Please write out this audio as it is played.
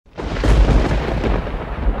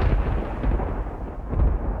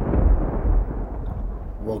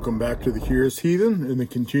Welcome back to the Here's Heathen and the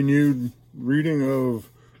continued reading of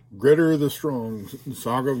Grettir the Strong, the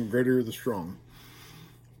Saga of Grettir the Strong.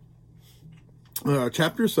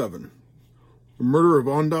 Chapter 7, the murder of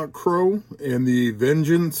Ondott Crow and the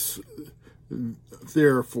vengeance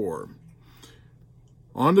therefor.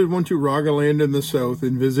 Ondott went to Rogaland in the south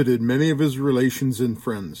and visited many of his relations and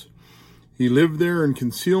friends. He lived there in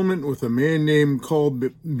concealment with a man named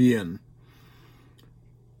Kolbein.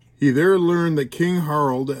 He there learned that King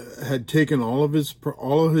Harald had taken all of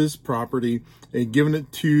his property and given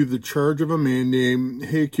it to the charge of a man named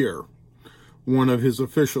Heathen, one of his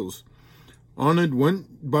officials. Ondott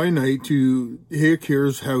went by night to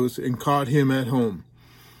Heathen's house and caught him at home.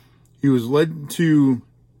 He was led to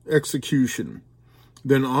execution.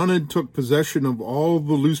 Then Ondott took possession of all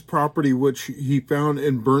the loose property which he found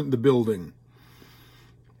and burnt the building.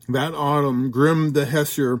 That autumn, Grim the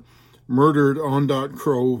Hesser murdered Ondott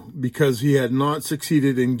Crow because he had not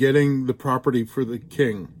succeeded in getting the property for the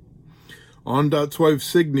king. Ondott's wife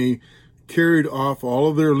Signy carried off all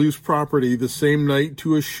of their loose property the same night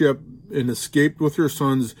to a ship and escaped with her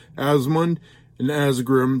sons Asmund and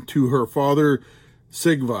Asgrim to her father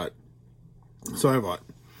Sigvat.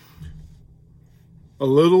 A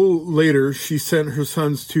little later, she sent her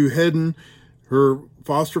sons to Heathen, her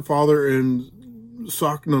foster father, and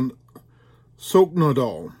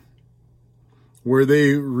Soknadal, where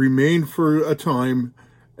they remained for a time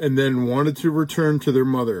and then wanted to return to their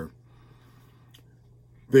mother.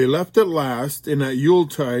 They left at last, and at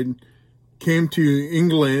Yuletide came to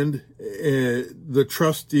England, the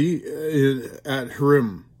trustee at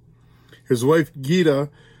Hrim. His wife Gita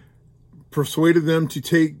persuaded him to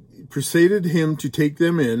take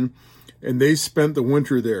them in, and they spent the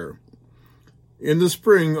winter there. In the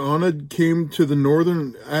spring, Ondott came to the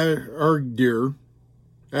northern Agdir,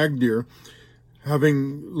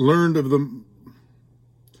 having learned of the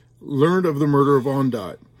murder of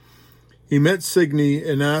Ondott. He met Signy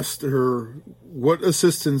and asked her what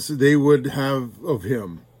assistance they would have of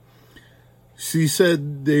him. She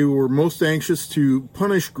said they were most anxious to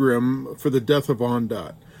punish Grim for the death of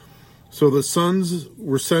Ondott. So the sons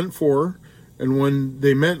were sent for, and when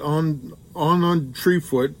they met on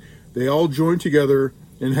Treefoot, they all joined together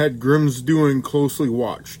and had Grim's doing closely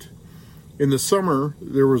watched. In the summer,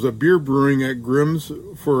 there was a beer brewing at Grim's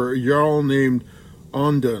for a jarl named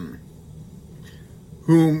Ondun,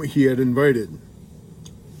 whom he had invited.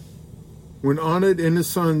 When Ondott and his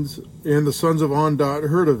sons and the sons of Ondott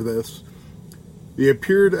heard of this, they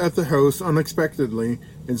appeared at the house unexpectedly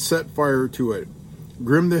and set fire to it.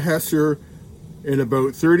 Grim the Hesser and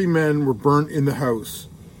about 30 men were burnt in the house.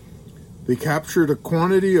 They captured a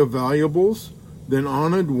quantity of valuables. Then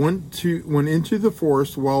Ondott went into the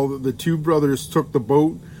forest while the two brothers took the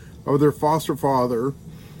boat of their foster father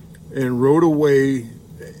and rowed away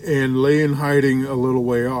and lay in hiding a little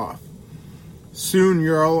way off. Soon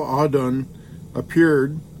Jarl Audun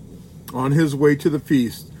appeared on his way to the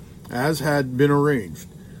feast, as had been arranged.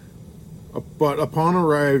 But upon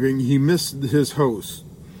arriving, he missed his host.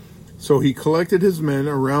 So he collected his men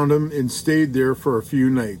around him and stayed there for a few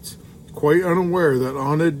nights, quite unaware that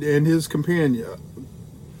Ondott and his companion.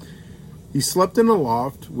 He slept in a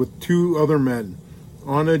loft with two other men.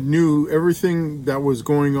 Ondott knew everything that was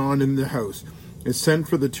going on in the house and sent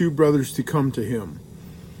for the two brothers to come to him.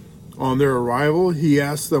 On their arrival, he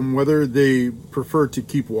asked them whether they preferred to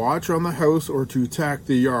keep watch on the house or to attack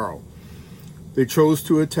the Jarl. They chose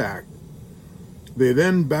to attack. They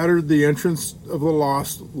then battered the entrance of the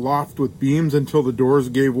loft with beams until the doors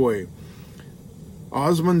gave way.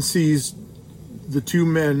 Osmund seized the two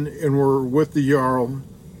men and were with the Jarl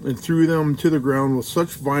and threw them to the ground with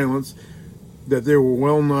such violence that they were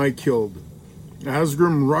well nigh killed.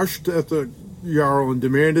 Asgrim rushed at the Jarl and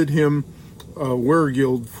demanded him a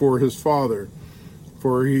wergild for his father,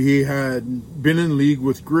 for he had been in league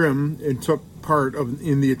with Grim and took part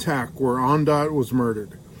in the attack where Ondott was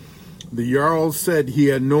murdered. The Jarl said he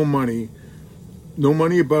had no money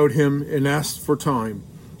about him, and asked for time.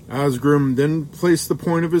 Asgrim then placed the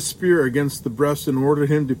point of his spear against the breast and ordered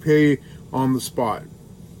him to pay on the spot.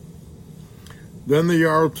 Then the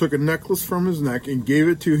Jarl took a necklace from his neck and gave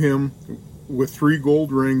it to him with 3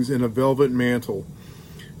 gold rings and a velvet mantle.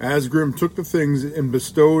 Asgrim took the things and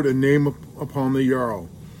bestowed a name upon the Jarl.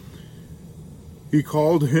 He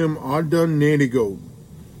called him Audun Nanigoat.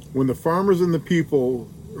 When the farmers and the people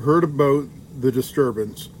heard about the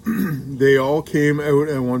disturbance, they all came out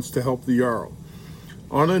at once to help the Jarl.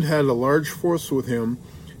 Ondott had a large force with him,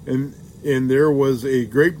 and there was a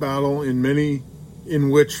great battle in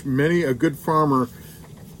which many a good farmer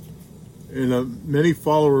and many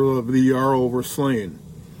followers of the Jarl were slain.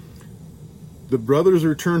 The brothers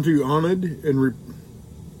returned to Onund and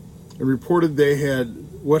reported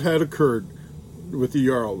what had occurred with the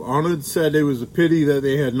Jarl. Onund said it was a pity that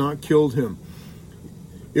they had not killed him.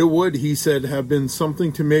 It would, he said, have been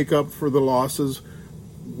something to make up for the losses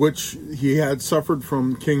which he had suffered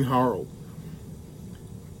from King Harald.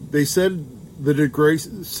 They said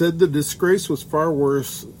the disgrace was far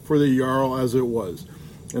worse for the Jarl as it was,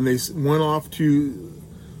 and they went off to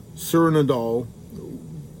Surnadal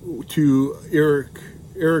to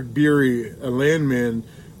Eric Beery, a landman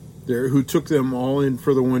there, who took them all in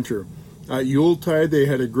for the winter. At Yuletide, they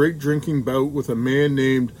had a great drinking bout with a man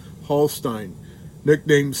named Hallstein,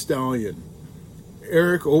 nicknamed Stallion.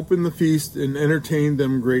 Eric opened the feast and entertained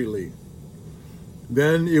them greatly.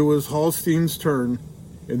 Then it was Hallstein's turn,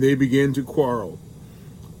 and they began to quarrel.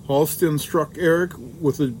 Hallstein struck Eric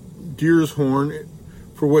with a deer's horn,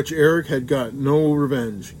 for which Eric had got no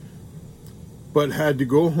revenge, but had to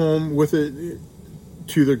go home with it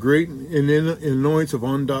to the great annoyance of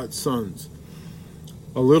Ondot's sons.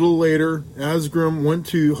 A little later, Asgrim went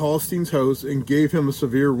to Hallstein's house and gave him a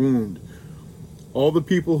severe wound. All the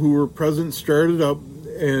people who were present started up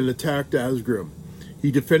and attacked Asgrim.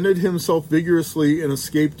 He defended himself vigorously and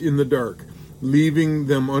escaped in the dark, leaving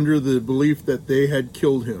them under the belief that they had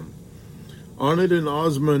killed him. Onund and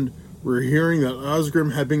Osmund were hearing that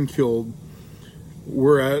Asgrim had been killed,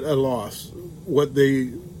 were at a loss what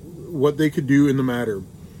they could do in the matter.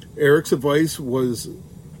 Eric's advice was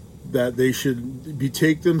that they should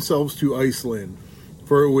betake themselves to Iceland,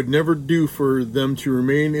 for it would never do for them to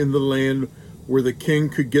remain in the land where the king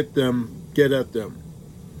could get at them.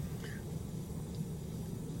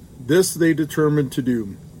 This they determined to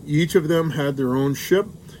do. Each of them had their own ship,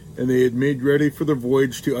 and they had made ready for the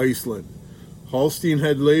voyage to Iceland. Hallstein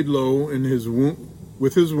had laid low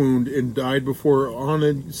with his wound and died before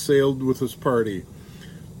Onund sailed with his party.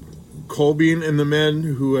 Kolbein and the men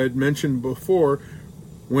who had mentioned before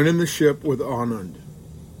went in the ship with Onund.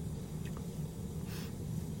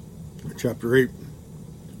 Chapter 8.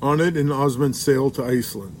 Onund and Osmund sailed to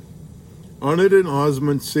Iceland. Onund and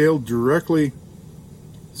Osmund sailed directly.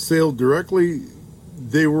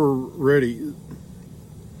 They were ready.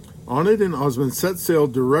 Onund and Osmund set sail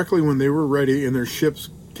directly when they were ready, and their ships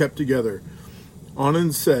kept together.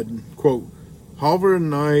 Onund said, quote, Halvard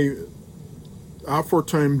and I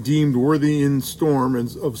aforetime deemed worthy in storm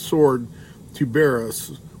and of sword to bear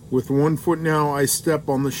us. With 1 foot now I step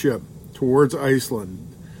on the ship towards Iceland.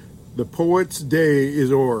 The poet's day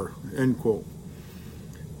is o'er. End quote.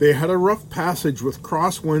 They had a rough passage with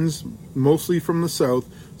cross winds, mostly from the south,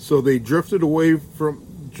 so they drifted away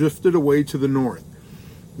to the north.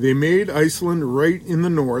 They made Iceland right in the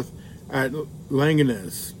north at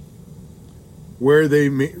Langanes, where they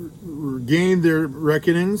gained their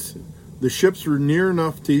reckonings. The ships were near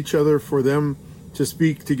enough to each other for them to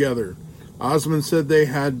speak together. Osmund said they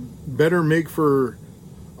had better make for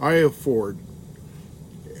Iaford,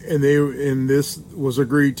 and this was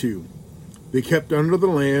agreed to. They kept under the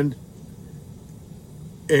land,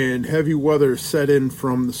 and heavy weather set in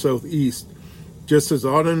from the southeast. Just as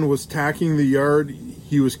Onund was tacking the yard,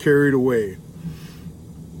 he was carried away.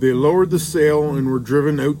 They lowered the sail and were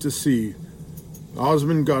driven out to sea.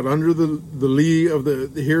 Osmund got under the lee of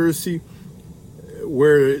the Heresy,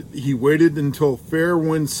 where he waited until fair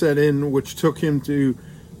wind set in, which took him to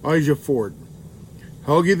Ijaford.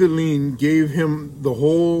 Helgi the Lean gave him the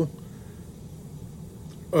whole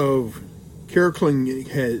of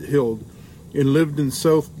Kerklingheld and lived in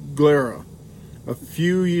South Glera. A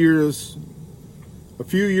few years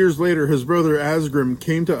later, his brother Asgrim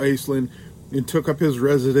came to Iceland and took up his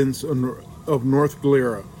residence of North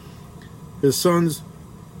Glera. His sons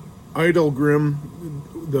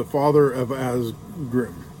Idalgrim, the father of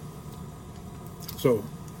Asgrim. So,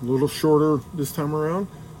 a little shorter this time around.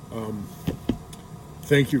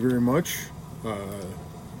 Thank you very much.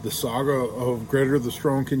 The Saga of Grettir the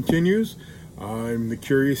Strong continues. I'm the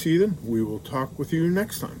Curious Heathen. We will talk with you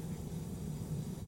next time.